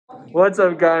What's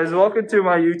up, guys? Welcome to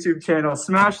my YouTube channel.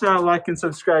 Smash that like and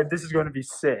subscribe. This is going to be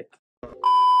sick.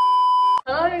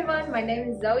 Hello everyone, my name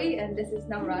is Zoe and this is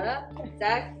Namrata,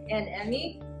 Zach, and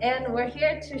Emmy, and we're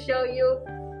here to show you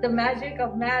the magic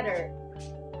of matter.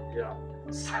 Yeah.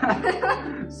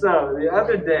 So the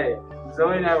other day,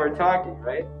 Zoe and I were talking,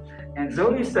 right? And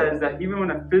Zoe says that even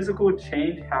when a physical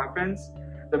change happens,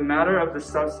 the matter of the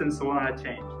substance will not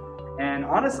change. And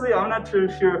honestly, I'm not too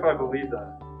sure if I believe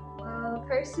that. Well,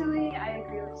 personally, I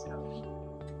agree with Zoe.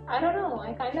 I don't know,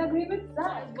 I kind of agree with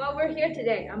Zach. Well, we're here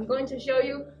today. I'm going to show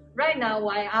you right now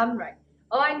why I'm right.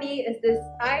 All I need is this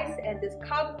ice and this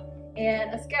cup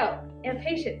and a scale and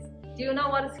patience. Do you know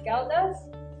what a scale does?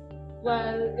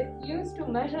 Well, it's used to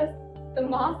measure the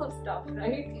mass of stuff,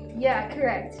 right? Yeah,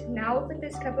 correct. Now we'll put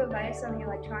this cup of ice on the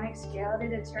electronic scale to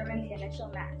determine the initial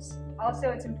mass. Also,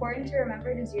 it's important to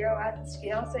remember to zero out the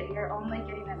scale so that you're only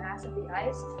getting the mass of the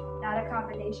ice, not a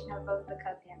combination of both the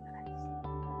cup and the ice.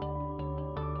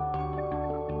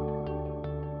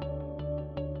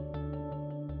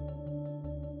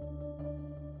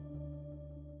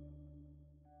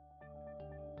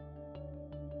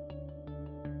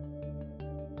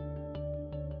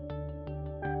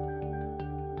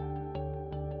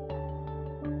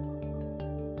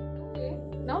 Okay,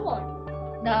 now what?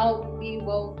 Now we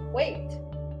will wait.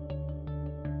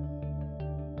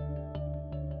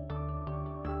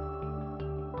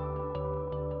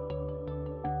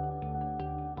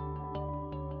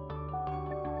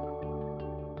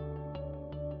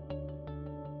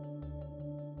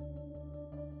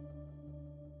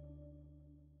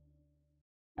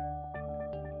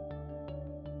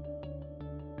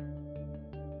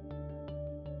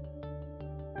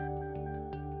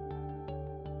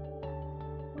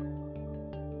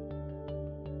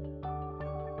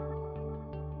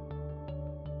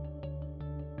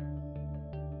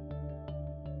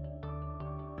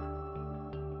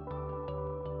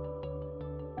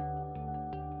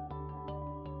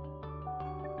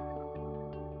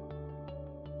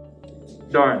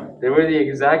 Darn, they were the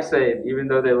exact same, even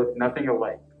though they look nothing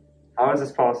alike. How is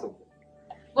this possible?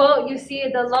 Well, you see,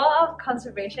 the law of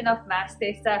conservation of mass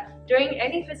states that during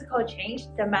any physical change,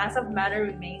 the mass of matter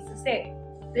remains the same.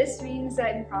 This means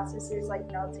that in processes like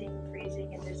melting,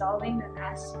 freezing, and dissolving, the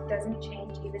mass doesn't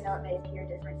change even though it may appear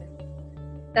different than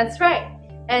before. That's right.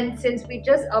 And since we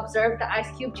just observed the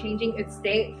ice cube changing its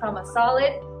state from a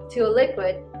solid to a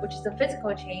liquid, which is a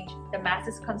physical change, the mass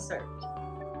is conserved.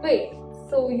 Wait,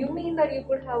 so you mean that you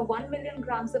could have 1 million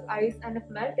grams of ice and if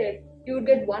melted, you would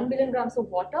get 1 billion grams of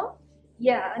water?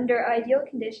 Yeah, under ideal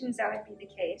conditions that would be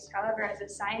the case. However, as a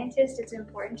scientist, it's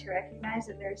important to recognize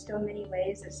that there are still many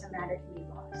ways that some matter can be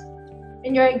lost.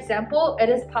 In your example, it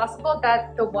is possible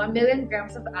that the 1 million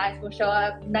grams of ice will show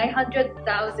up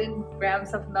 900,000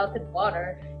 grams of melted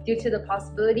water due to the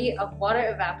possibility of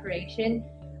water evaporation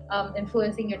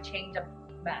influencing your change of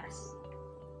mass.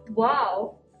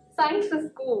 Wow, science is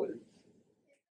cool.